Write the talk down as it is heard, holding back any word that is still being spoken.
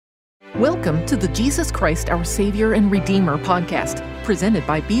Welcome to the Jesus Christ, Our Savior and Redeemer podcast, presented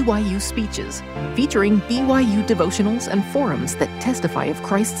by BYU Speeches, featuring BYU devotionals and forums that testify of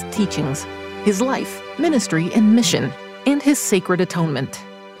Christ's teachings, His life, ministry, and mission, and His sacred atonement.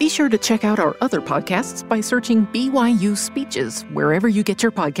 Be sure to check out our other podcasts by searching BYU Speeches wherever you get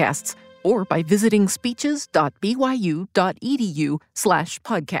your podcasts, or by visiting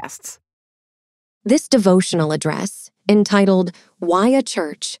speeches.byu.edu/podcasts. This devotional address, entitled Why a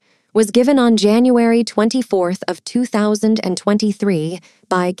Church, was given on January 24th of 2023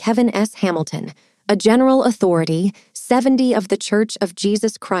 by Kevin S. Hamilton, a general authority, 70 of the Church of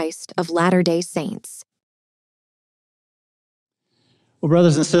Jesus Christ of Latter-day Saints. Well,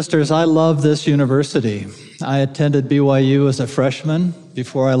 brothers and sisters, I love this university. I attended BYU as a freshman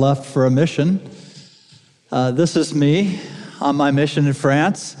before I left for a mission. This is me on my mission in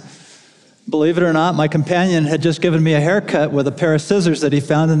France. Believe it or not, my companion had just given me a haircut with a pair of scissors that he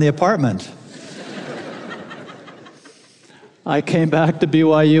found in the apartment. I came back to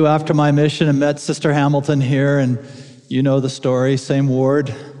BYU after my mission and met Sister Hamilton here, and you know the story, same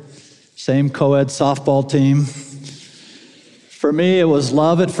ward, same co-ed softball team. For me, it was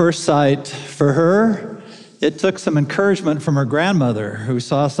love at first sight. For her, it took some encouragement from her grandmother, who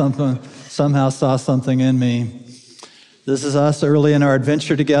somehow saw something in me. This is us early in our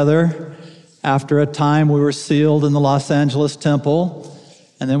adventure together. After a time, we were sealed in the Los Angeles Temple,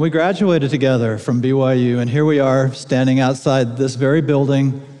 and then we graduated together from BYU, and here we are standing outside this very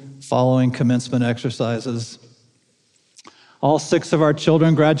building following commencement exercises. All 6 of our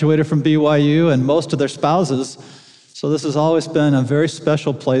children graduated from BYU, and most of their spouses, so this has always been a very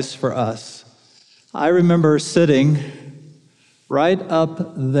special place for us. I remember sitting right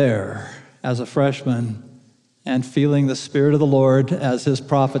up there as a freshman and feeling the Spirit of the Lord as His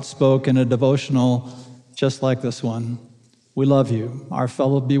prophet spoke in a devotional just like this one. We love you, our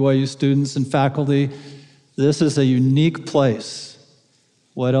fellow BYU students and faculty. This is a unique place,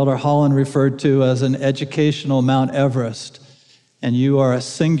 what Elder Holland referred to as an educational Mount Everest, and you are a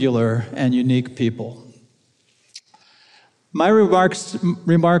singular and unique people. My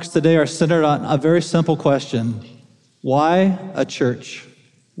remarks today are centered on a very simple question. Why a church?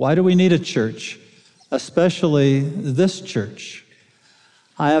 Why do we need a church? Especially this church.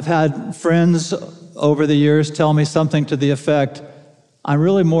 I have had friends over the years tell me something to the effect, I'm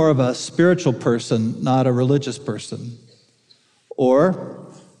really more of a spiritual person, not a religious person. Or,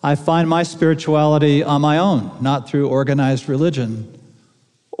 I find my spirituality on my own, not through organized religion.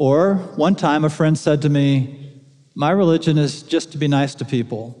 Or, one time a friend said to me, my religion is just to be nice to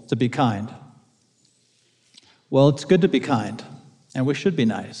people, to be kind. Well, it's good to be kind, and we should be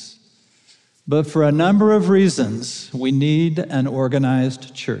nice. But for a number of reasons, we need an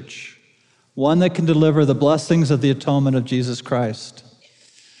organized church, one that can deliver the blessings of the atonement of Jesus Christ.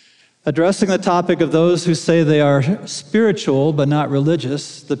 Addressing the topic of those who say they are spiritual but not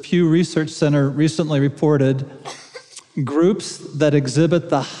religious, the Pew Research Center recently reported groups that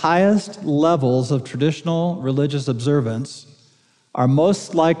exhibit the highest levels of traditional religious observance are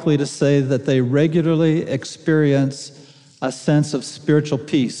most likely to say that they regularly experience a sense of spiritual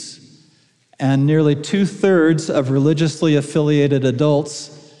peace. And nearly 2/3 of religiously affiliated adults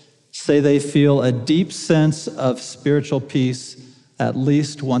say they feel a deep sense of spiritual peace at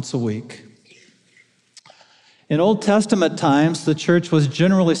least once a week. In Old Testament times, the church was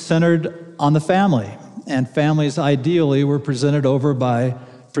generally centered on the family, and families ideally were presided over by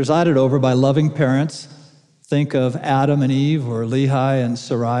loving parents. Think of Adam and Eve or Lehi and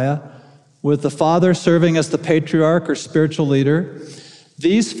Sariah, with the father serving as the patriarch or spiritual leader.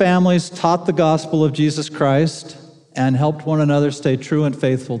 These families taught the gospel of Jesus Christ and helped one another stay true and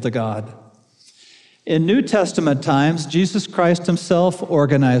faithful to God. In New Testament times, Jesus Christ Himself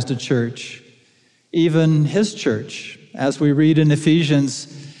organized a church, even His church, as we read in Ephesians,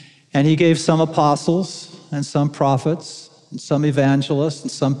 and He gave some apostles and some prophets and some evangelists and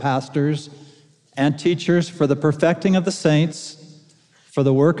some pastors and teachers for the perfecting of the saints, for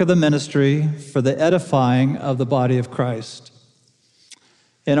the work of the ministry, for the edifying of the body of Christ.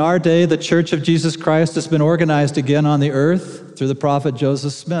 In our day, the Church of Jesus Christ has been organized again on the earth through the prophet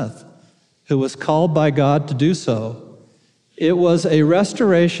Joseph Smith, who was called by God to do so. It was a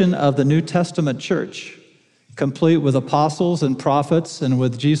restoration of the New Testament church, complete with apostles and prophets and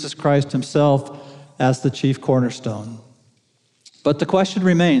with Jesus Christ Himself as the chief cornerstone. But the question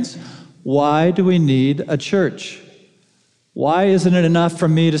remains, why do we need a church? Why isn't it enough for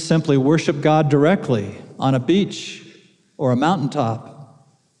me to simply worship God directly on a beach or a mountaintop?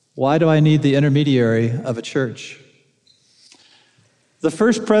 Why do I need the intermediary of a church? The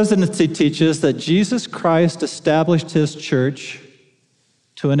First Presidency teaches that Jesus Christ established His church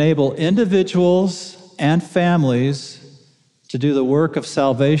to enable individuals and families to do the work of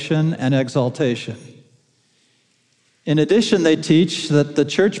salvation and exaltation. In addition, they teach that the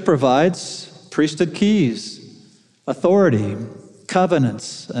church provides priesthood keys, authority,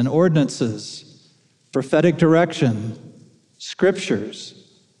 covenants and ordinances, prophetic direction, scriptures,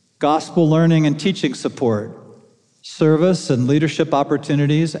 gospel learning and teaching support, service and leadership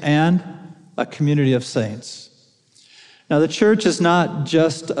opportunities, and a community of saints. Now, the church is not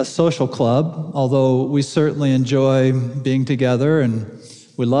just a social club, although we certainly enjoy being together and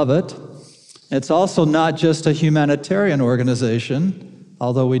we love it. It's also not just a humanitarian organization,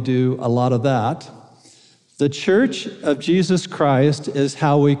 although we do a lot of that. The Church of Jesus Christ is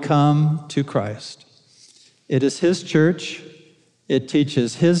how we come to Christ. It is His church, it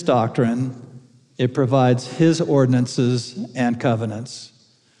teaches His doctrine, it provides His ordinances and covenants.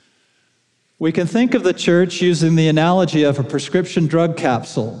 We can think of the church using the analogy of a prescription drug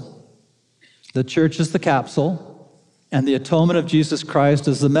capsule. The church is the capsule, and the atonement of Jesus Christ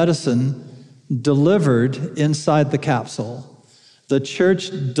is the medicine delivered inside the capsule. The church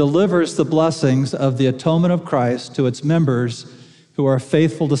delivers the blessings of the atonement of Christ to its members who are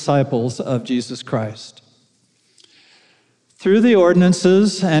faithful disciples of Jesus Christ. Through the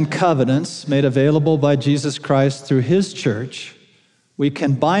ordinances and covenants made available by Jesus Christ through His church, we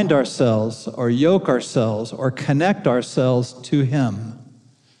can bind ourselves or yoke ourselves or connect ourselves to Him.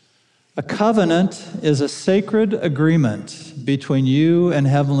 A covenant is a sacred agreement between you and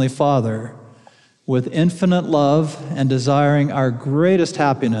Heavenly Father with infinite love and desiring our greatest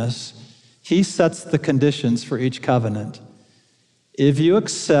happiness. He sets the conditions for each covenant. If you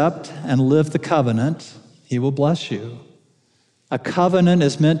accept and live the covenant, He will bless you. A covenant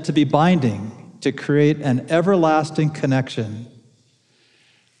is meant to be binding, to create an everlasting connection.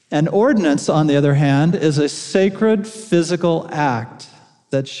 An ordinance, on the other hand, is a sacred physical act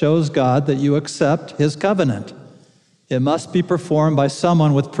that shows God that you accept His covenant. It must be performed by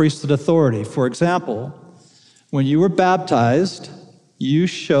someone with priesthood authority. For example, when you were baptized, you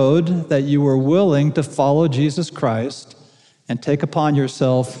showed that you were willing to follow Jesus Christ and take upon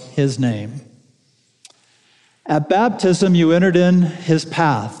yourself His name. At baptism, you entered in His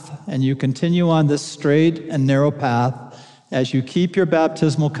path, and you continue on this straight and narrow path as you keep your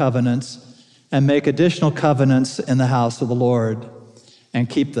baptismal covenants and make additional covenants in the house of the Lord and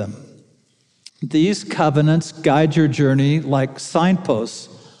keep them. These covenants guide your journey like signposts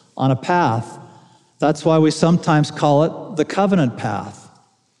on a path. That's why we sometimes call it the covenant path.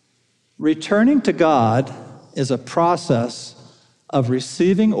 Returning to God is a process of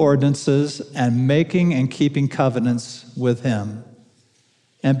receiving ordinances and making and keeping covenants with Him.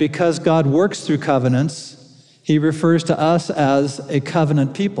 And because God works through covenants, He refers to us as a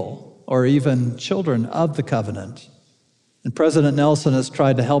covenant people, or even children of the covenant. And President Nelson has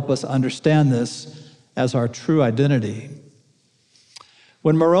tried to help us understand this as our true identity.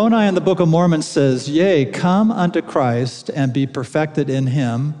 When Moroni in the Book of Mormon says, "Yea, come unto Christ and be perfected in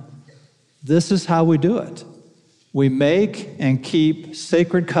Him," this is how we do it. We make and keep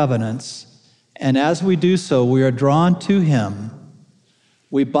sacred covenants, and as we do so, we are drawn to Him.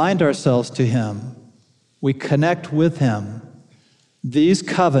 We bind ourselves to Him. We connect with Him. These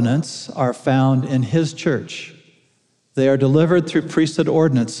covenants are found in His church. They are delivered through priesthood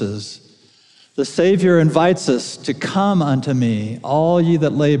ordinances. The Savior invites us to come unto me, all ye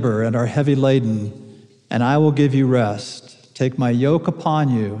that labor and are heavy laden, and I will give you rest. Take my yoke upon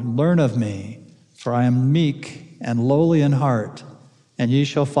you and learn of me, for I am meek and lowly in heart, and ye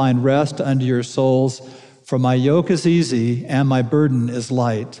shall find rest unto your souls, for my yoke is easy and my burden is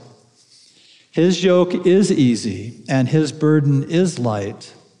light. His yoke is easy, and His burden is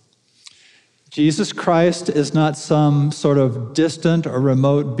light. Jesus Christ is not some sort of distant or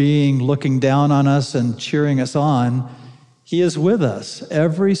remote being looking down on us and cheering us on. He is with us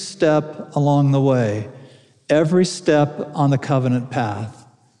every step along the way, every step on the covenant path.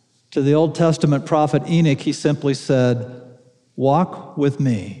 To the Old Testament prophet Enoch, He simply said, "Walk with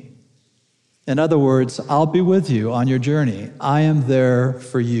me." In other words, I'll be with you on your journey. I am there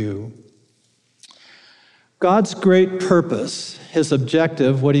for you. God's great purpose, His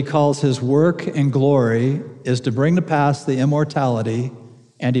objective, what He calls His work and glory, is to bring to pass the immortality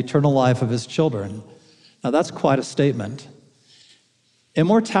and eternal life of His children. Now that's quite a statement.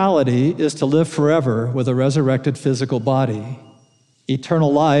 Immortality is to live forever with a resurrected physical body.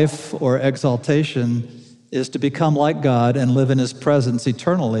 Eternal life, or exaltation, is to become like God and live in His presence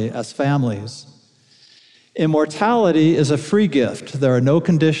eternally as families. Immortality is a free gift. There are no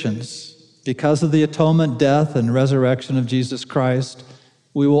conditions. Because of the atonement, death, and resurrection of Jesus Christ,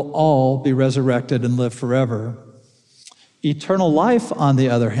 we will all be resurrected and live forever. Eternal life, on the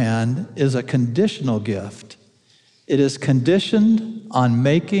other hand, is a conditional gift. It is conditioned on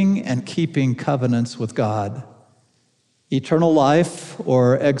making and keeping covenants with God. Eternal life,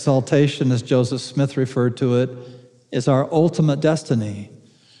 or exaltation as Joseph Smith referred to it, is our ultimate destiny,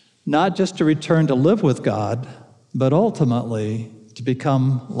 not just to return to live with God, but ultimately to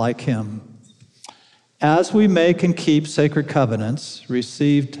become like Him. As we make and keep sacred covenants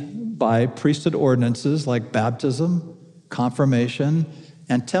received by priesthood ordinances like baptism, confirmation,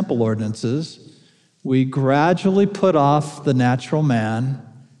 and temple ordinances, we gradually put off the natural man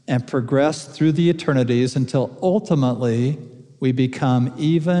and progress through the eternities until ultimately we become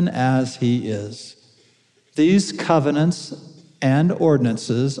even as He is. These covenants and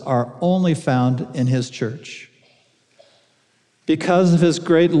ordinances are only found in His church. Because of His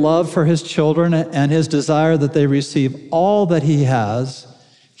great love for His children and His desire that they receive all that He has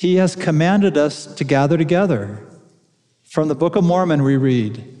commanded us to gather together. From the Book of Mormon we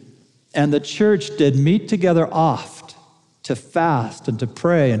read, "And the church did meet together oft, to fast and to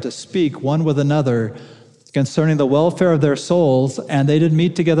pray and to speak one with another concerning the welfare of their souls, and they did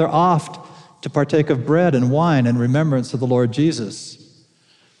meet together oft to partake of bread and wine in remembrance of the Lord Jesus."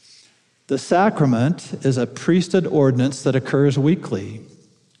 The sacrament is a priesthood ordinance that occurs weekly.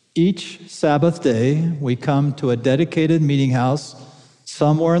 Each Sabbath day, we come to a dedicated meeting house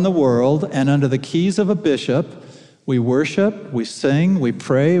somewhere in the world, and under the keys of a bishop, we worship, we sing, we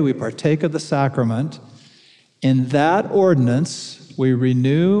pray, we partake of the sacrament. In that ordinance, we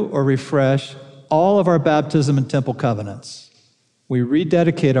renew or refresh all of our baptism and temple covenants. We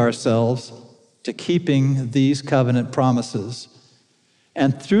rededicate ourselves to keeping these covenant promises.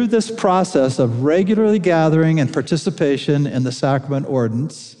 And through this process of regularly gathering and participation in the sacrament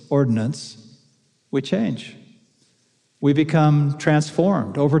ordinance, we change. We become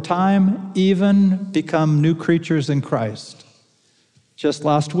transformed. Over time, even become new creatures in Christ. Just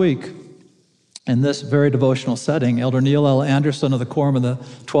last week, in this very devotional setting, Elder Neil L. Anderson of the Quorum of the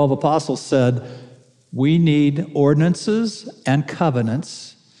 12 Apostles said, "We need ordinances and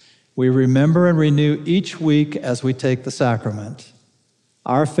covenants. We remember and renew each week as we take the sacrament.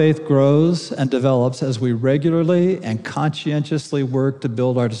 Our faith grows and develops as we regularly and conscientiously work to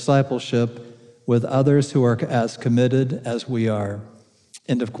build our discipleship with others who are as committed as we are."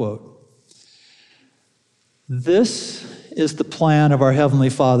 End of quote. This is the plan of our Heavenly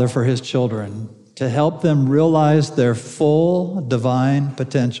Father for His children, to help them realize their full divine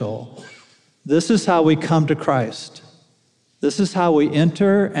potential. This is how we come to Christ. This is how we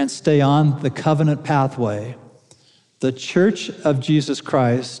enter and stay on the covenant pathway. The Church of Jesus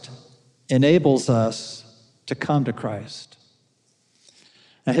Christ enables us to come to Christ.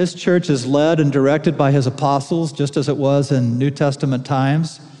 Now, His church is led and directed by His apostles, just as it was in New Testament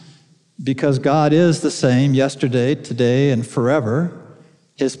times, because God is the same yesterday, today, and forever.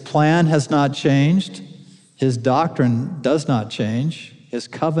 His plan has not changed. His doctrine does not change. His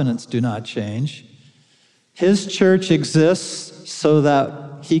covenants do not change. His church exists so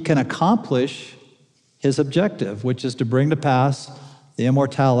that He can accomplish His objective, which is to bring to pass the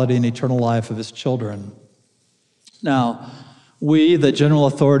immortality and eternal life of His children. Now, we, the general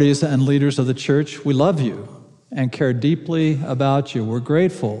authorities and leaders of the church, we love you and care deeply about you. We're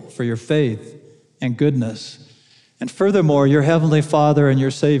grateful for your faith and goodness. And furthermore, your Heavenly Father and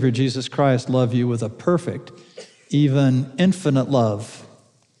your Savior, Jesus Christ, love you with a perfect, even infinite love.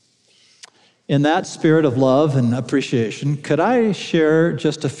 In that spirit of love and appreciation, could I share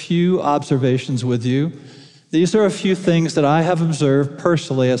just a few observations with you? These are a few things that I have observed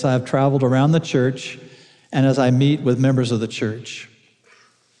personally as I have traveled around the church and as I meet with members of the church.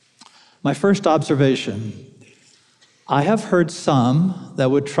 My first observation, I have heard some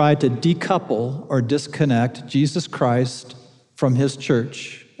that would try to decouple or disconnect Jesus Christ from His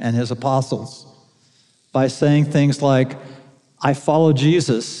church and His apostles by saying things like, "I follow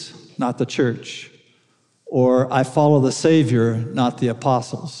Jesus, not the church," or "I follow the Savior, not the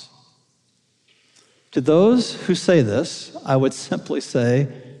apostles." To those who say this, I would simply say,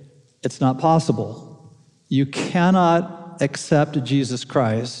 it's not possible. You cannot accept Jesus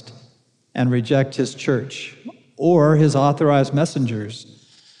Christ and reject His church or His authorized messengers.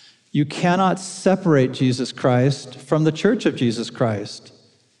 You cannot separate Jesus Christ from the church of Jesus Christ.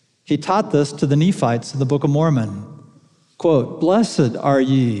 He taught this to the Nephites in the Book of Mormon. Quote, "Blessed are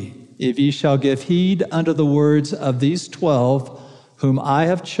ye, if ye shall give heed unto the words of these 12, whom I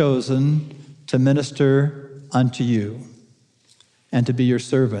have chosen to minister unto you, and to be your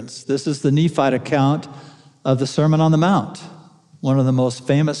servants." This is the Nephite account of the Sermon on the Mount, one of the most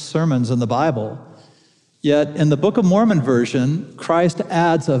famous sermons in the Bible. Yet in the Book of Mormon version, Christ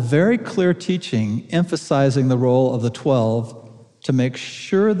adds a very clear teaching emphasizing the role of the 12 to make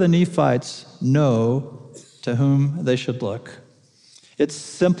sure the Nephites know to whom they should look. It's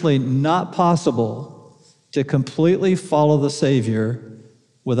simply not possible to completely follow the Savior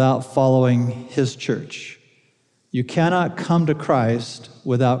without following his church. You cannot come to Christ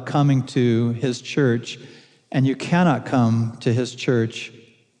without coming to his church, and you cannot come to his church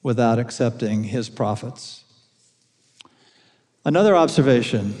without accepting his prophets. Another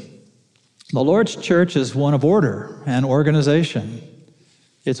observation, the Lord's church is one of order and organization.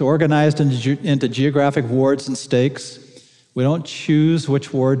 It's organized into geographic wards and stakes. We don't choose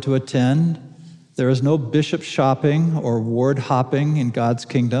which ward to attend. There is no bishop shopping or ward hopping in God's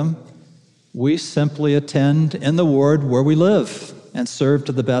kingdom. We simply attend in the ward where we live and serve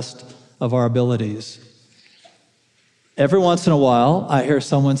to the best of our abilities. Every once in a while, I hear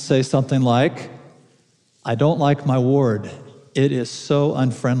someone say something like, "I don't like my ward. It is so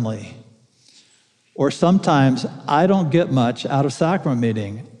unfriendly." Or sometimes, "I don't get much out of sacrament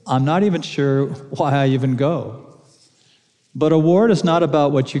meeting. I'm not even sure why I even go." But a ward is not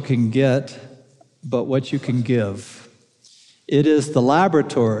about what you can get, but what you can give. It is the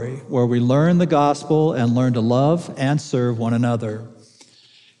laboratory where we learn the gospel and learn to love and serve one another.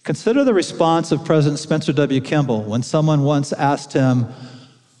 Consider the response of President Spencer W. Kimball when someone once asked him,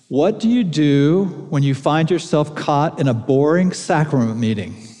 "What do you do when you find yourself caught in a boring sacrament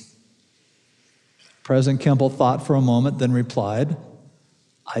meeting?" President Kimball thought for a moment, then replied,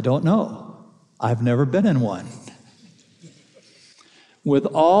 "I don't know. I've never been in one." With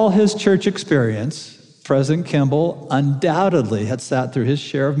all his church experience, President Kimball undoubtedly had sat through his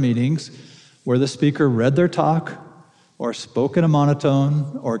share of meetings where the speaker read their talk or spoke in a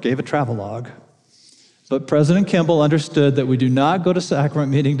monotone or gave a travelogue. But President Kimball understood that we do not go to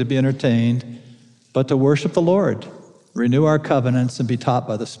sacrament meeting to be entertained, but to worship the Lord, renew our covenants, and be taught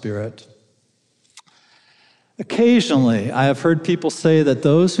by the Spirit. Occasionally, I have heard people say that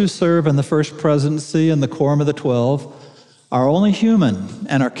those who serve in the First Presidency and the Quorum of the 12 are only human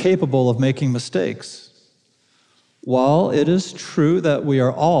and are capable of making mistakes. While it is true that we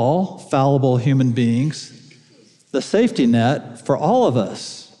are all fallible human beings, the safety net for all of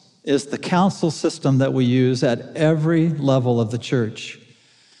us is the council system that we use at every level of the church.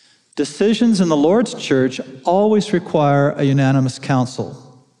 Decisions in the Lord's church always require a unanimous council.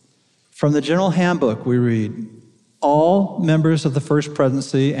 From the General Handbook, we read, "All members of the First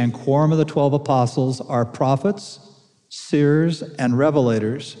Presidency and Quorum of the 12 Apostles are prophets, seers, and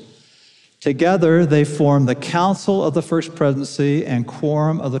revelators. Together, they form the Council of the First Presidency and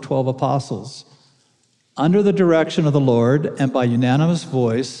Quorum of the 12 Apostles. Under the direction of the Lord and by unanimous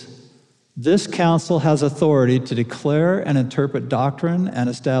voice, this council has authority to declare and interpret doctrine and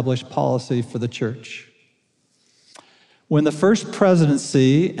establish policy for the church." When the First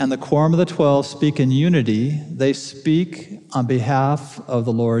Presidency and the Quorum of the 12 speak in unity, they speak on behalf of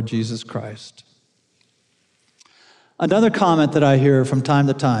the Lord Jesus Christ. Another comment that I hear from time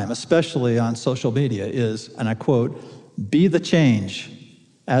to time, especially on social media, is, and I quote, "Be the change,"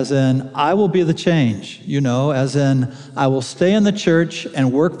 as in, I will be the change, as in, I will stay in the church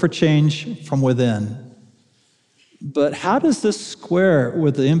and work for change from within. But how does this square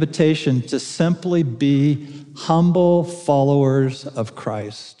with the invitation to simply be humble followers of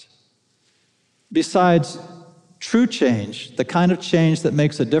Christ? Besides, true change, the kind of change that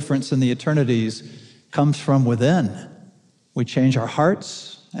makes a difference in the eternities, comes from within. We change our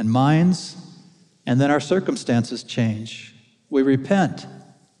hearts and minds, and then our circumstances change. We repent,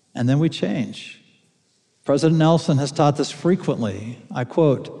 and then we change. President Nelson has taught this frequently. I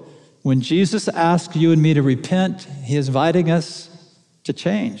quote, "When Jesus asks you and me to repent, he is inviting us to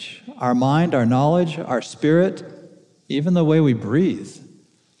change our mind, our knowledge, our spirit, even the way we breathe.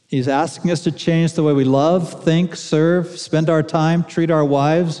 He's asking us to change the way we love, think, serve, spend our time, treat our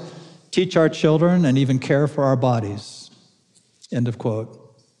wives, teach our children, and even care for our bodies." End of quote.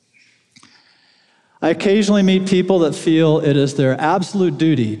 I occasionally meet people that feel it is their absolute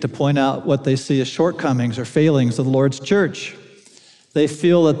duty to point out what they see as shortcomings or failings of the Lord's church. They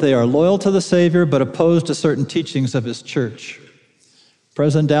feel that they are loyal to the Savior but opposed to certain teachings of his church.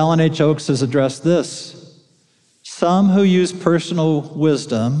 President Dallin H. Oaks has addressed this. "Some who use personal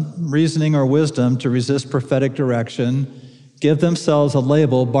wisdom, reasoning or wisdom to resist prophetic direction give themselves a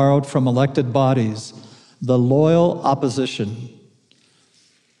label borrowed from elected bodies, the loyal opposition.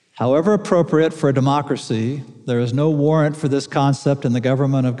 However appropriate for a democracy, there is no warrant for this concept in the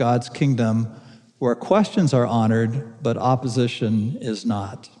government of God's kingdom, where questions are honored, but opposition is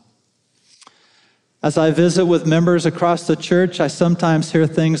not." As I visit with members across the church, I sometimes hear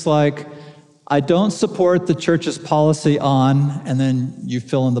things like, I don't support the church's policy on, and then you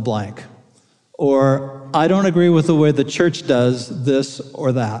fill in the blank. Or, I don't agree with the way the church does this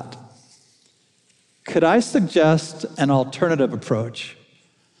or that. Could I suggest an alternative approach?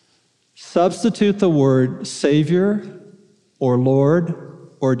 Substitute the word Savior or Lord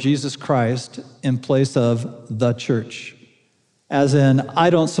or Jesus Christ in place of the church. As in, I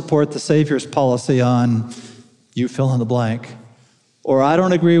don't support the Savior's policy on, you fill in the blank. Or I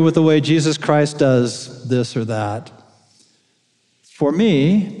don't agree with the way Jesus Christ does this or that. For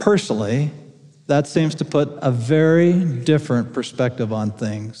me, personally, that seems to put a very different perspective on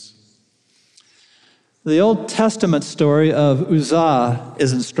things. The Old Testament story of Uzzah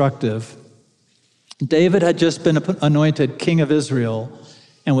is instructive. David had just been anointed king of Israel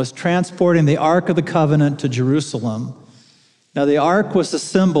and was transporting the Ark of the Covenant to Jerusalem. Now, the Ark was a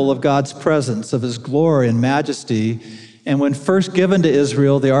symbol of God's presence, of his glory and majesty. And when first given to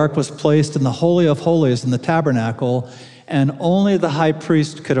Israel, the Ark was placed in the Holy of Holies in the tabernacle, and only the high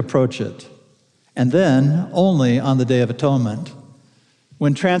priest could approach it. And then only on the Day of Atonement.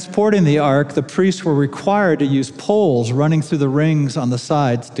 When transporting the ark, the priests were required to use poles running through the rings on the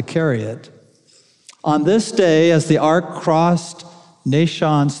sides to carry it. On this day, as the ark crossed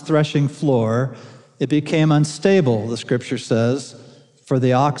Nashon's threshing floor, it became unstable, the scripture says, for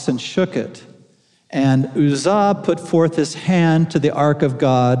the oxen shook it. And Uzzah put forth his hand to the ark of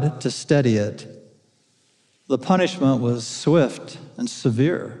God to steady it. The punishment was swift and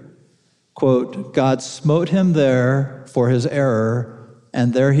severe. Quote, God smote him there for his error,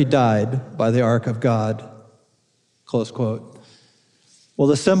 and there he died by the ark of God. Close quote. Well,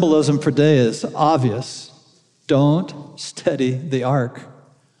 the symbolism for today is obvious. Don't steady the ark.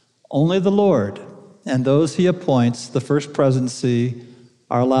 Only the Lord and those he appoints, the first presidency,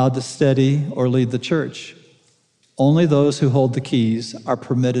 are allowed to steady or lead the church. Only those who hold the keys are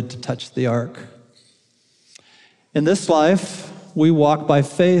permitted to touch the ark. In this life, we walk by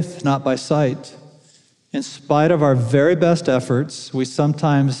faith, not by sight. In spite of our very best efforts, we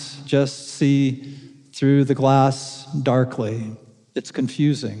sometimes just see through the glass darkly. It's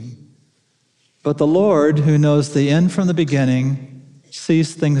confusing. But the Lord, who knows the end from the beginning,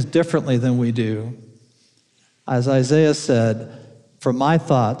 sees things differently than we do. As Isaiah said, for my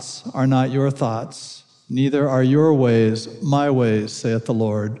thoughts are not your thoughts, neither are your ways my ways, saith the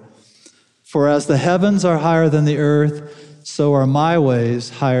Lord. For as the heavens are higher than the earth, so are my ways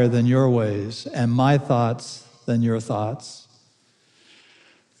higher than your ways, and my thoughts than your thoughts.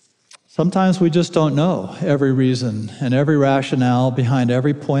 Sometimes we just don't know every reason and every rationale behind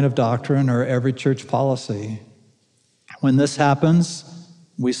every point of doctrine or every church policy. When this happens,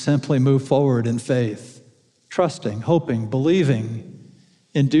 we simply move forward in faith, trusting, hoping, believing.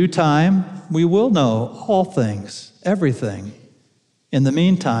 In due time, we will know all things, everything. In the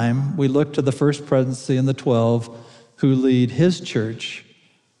meantime, we look to the first presidency and the 12 who lead his church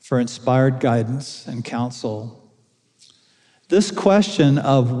for inspired guidance and counsel. This question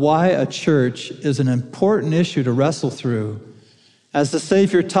of why a church is an important issue to wrestle through. As the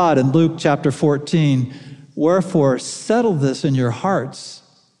Savior taught in Luke chapter 14, wherefore settle this in your hearts,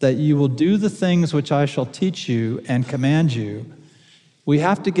 that you will do the things which I shall teach you and command you. We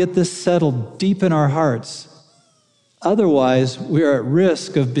have to get this settled deep in our hearts. Otherwise, we are at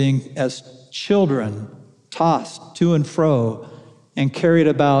risk of being, as children, tossed to and fro and carried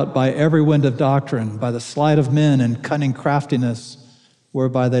about by every wind of doctrine, by the sleight of men and cunning craftiness,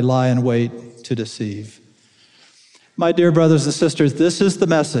 whereby they lie in wait to deceive. My dear brothers and sisters, this is the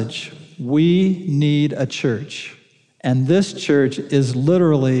message. We need a church, and this church is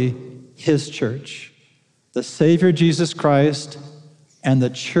literally his church. The Savior Jesus Christ and the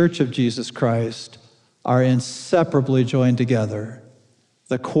church of Jesus Christ are inseparably joined together.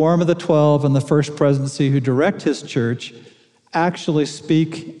 The quorum of the 12 and the first presidency who direct his church actually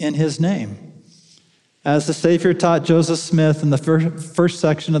speak in his name. As the Savior taught Joseph Smith in the first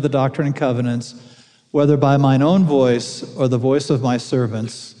section of the Doctrine and Covenants, whether by mine own voice or the voice of my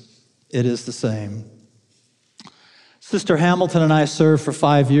servants, it is the same. Sister Hamilton and I served for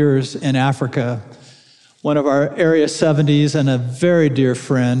 5 years in Africa. One of our Area 70s and a very dear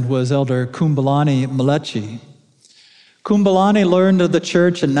friend was Elder Kumbulani Malechi. Kumbulani learned of the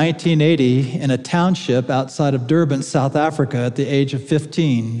church in 1980 in a township outside of Durban, South Africa, at the age of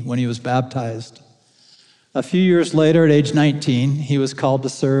 15 when he was baptized. A few years later, at age 19, he was called to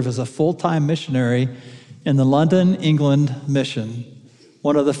serve as a full-time missionary in the London, England mission,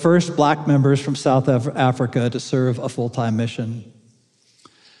 one of the first black members from South Africa to serve a full-time mission.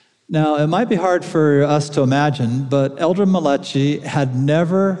 Now, it might be hard for us to imagine, but Elder Malechi had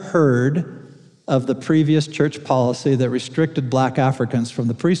never heard of the previous church policy that restricted black Africans from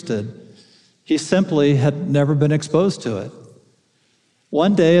the priesthood. He simply had never been exposed to it.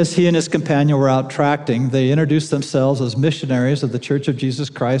 One day, as he and his companion were out tracting, they introduced themselves as missionaries of the Church of Jesus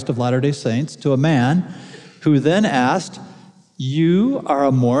Christ of Latter-day Saints to a man who then asked, "You are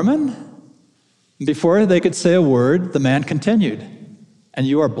a Mormon?" Before they could say a word, the man continued, "And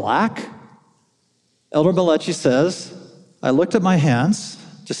you are black?" Elder Melechi says, "I looked at my hands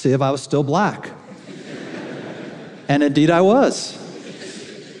to see if I was still black." And indeed I was.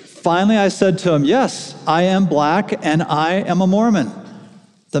 Finally, I said to him, "Yes, I am black and I am a Mormon."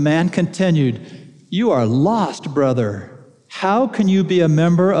 The man continued, "You are lost, brother. How can you be a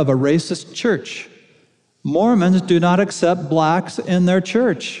member of a racist church? Mormons do not accept blacks in their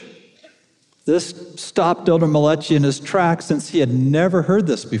church." This stopped Elder Melechi in his tracks, since he had never heard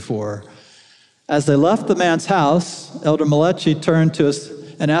this before. As they left the man's house, Elder Melechi turned to us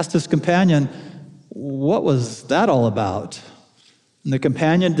and asked his companion, "What was that all about?" And the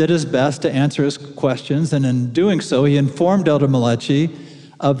companion did his best to answer his questions, and in doing so, he informed Elder Melechi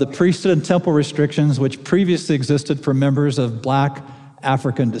of the priesthood and temple restrictions which previously existed for members of black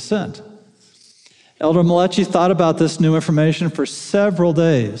African descent. Elder Melechi thought about this new information for several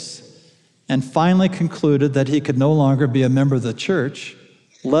days and finally concluded that he could no longer be a member of the church,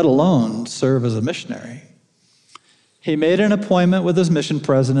 let alone serve as a missionary. He made an appointment with his mission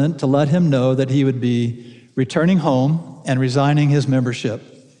president to let him know that he would be returning home and resigning his membership.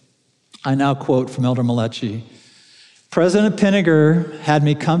 I now quote from Elder Melechi, "President Pinniger had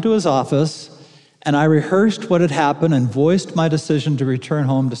me come to his office, and I rehearsed what had happened and voiced my decision to return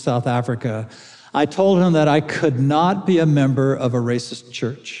home to South Africa. I told him that I could not be a member of a racist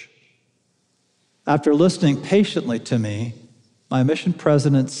church. After listening patiently to me, my mission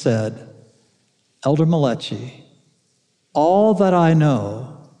president said, 'Elder Melechi, all that I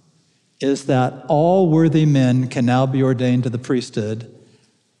know is that all worthy men can now be ordained to the priesthood,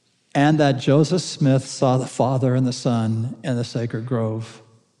 and that Joseph Smith saw the Father and the Son in the sacred grove.'"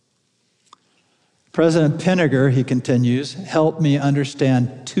 President Pinniger, he continues, helped me understand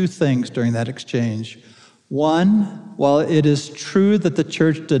two things during that exchange. One, while it is true that the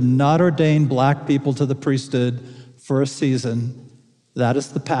church did not ordain black people to the priesthood for a season, that is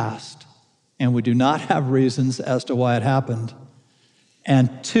the past, and we do not have reasons as to why it happened. And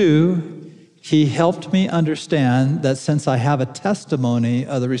two, he helped me understand that since I have a testimony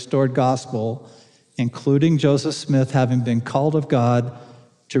of the restored gospel, including Joseph Smith having been called of God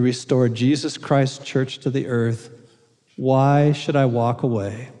to restore Jesus Christ's church to the earth, why should I walk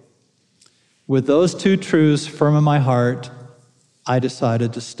away? With those two truths firm in my heart, I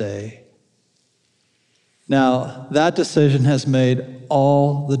decided to stay. Now, that decision has made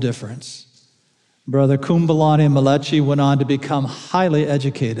all the difference. Brother Kumbalani Melechi went on to become highly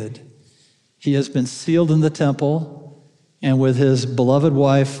educated. He has been sealed in the temple, and with his beloved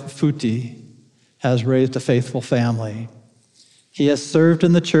wife, Futi, has raised a faithful family. He has served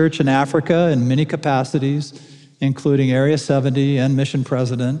in the church in Africa in many capacities, including Area 70 and mission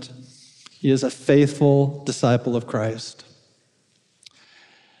president. He is a faithful disciple of Christ.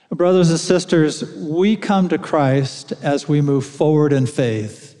 Brothers and sisters, we come to Christ as we move forward in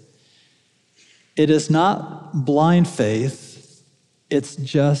faith. It is not blind faith, it's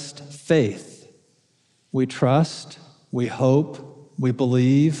just faith. We trust, we hope, we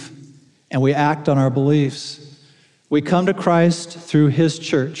believe, and we act on our beliefs. We come to Christ through his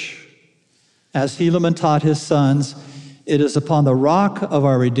church. As Helaman taught his sons, it is upon the rock of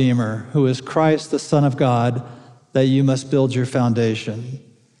our Redeemer, who is Christ, the Son of God, that you must build your foundation.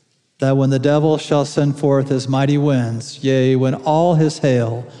 That when the devil shall send forth his mighty winds, yea, when all his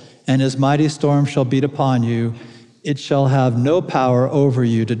hail and his mighty storm shall beat upon you, it shall have no power over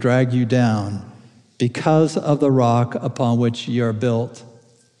you to drag you down, because of the rock upon which ye are built.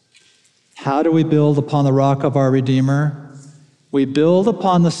 How do we build upon the rock of our Redeemer? We build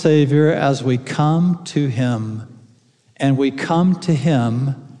upon the Savior as we come to him, and we come to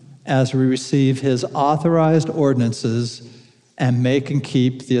him as we receive his authorized ordinances and make and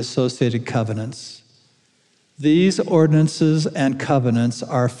keep the associated covenants. These ordinances and covenants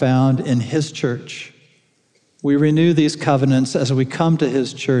are found in his church. We renew these covenants as we come to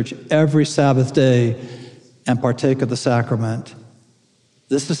his church every Sabbath day and partake of the sacrament.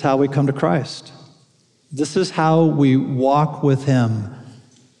 This is how we come to Christ. This is how we walk with him.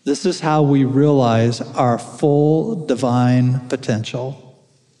 This is how we realize our full divine potential.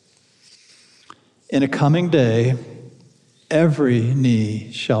 In a coming day, every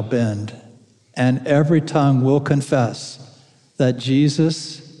knee shall bend, and every tongue will confess that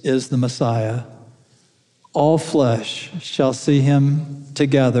Jesus is the Messiah. All flesh shall see him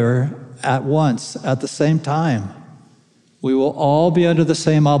together at once, at the same time, we will all be under the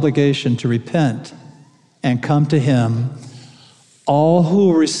same obligation to repent and come to him. All who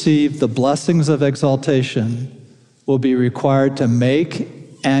will receive the blessings of exaltation will be required to make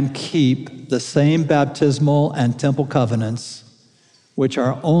and keep the same baptismal and temple covenants, which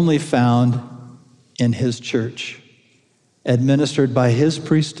are only found in his church, administered by his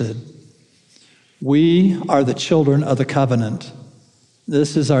priesthood. We are the children of the covenant.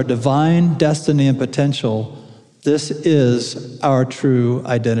 This is our divine destiny and potential. This is our true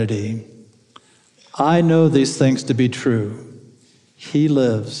identity. I know these things to be true. He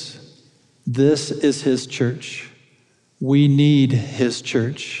lives. This is his church. We need his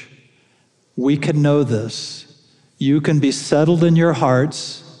church. We can know this. You can be settled in your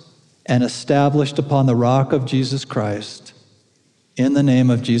hearts and established upon the rock of Jesus Christ. In the name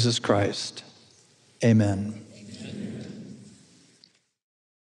of Jesus Christ, amen.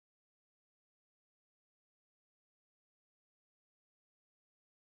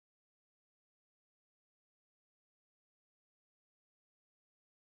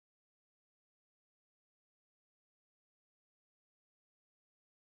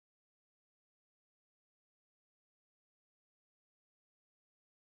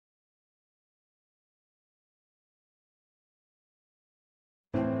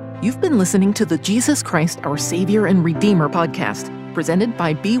 You've been listening to the Jesus Christ, Our Savior and Redeemer podcast, presented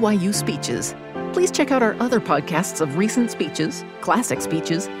by BYU Speeches. Please check out our other podcasts of recent speeches, classic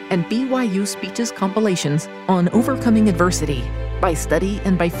speeches, and BYU Speeches compilations on overcoming adversity, by study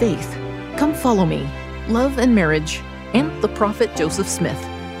and by faith, Come Follow Me, Love and Marriage, and the Prophet Joseph Smith.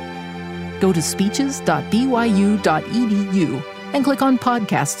 Go to speeches.byu.edu and click on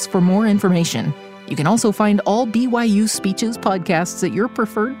podcasts for more information. You can also find all BYU Speeches podcasts at your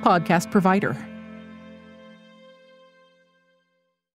preferred podcast provider.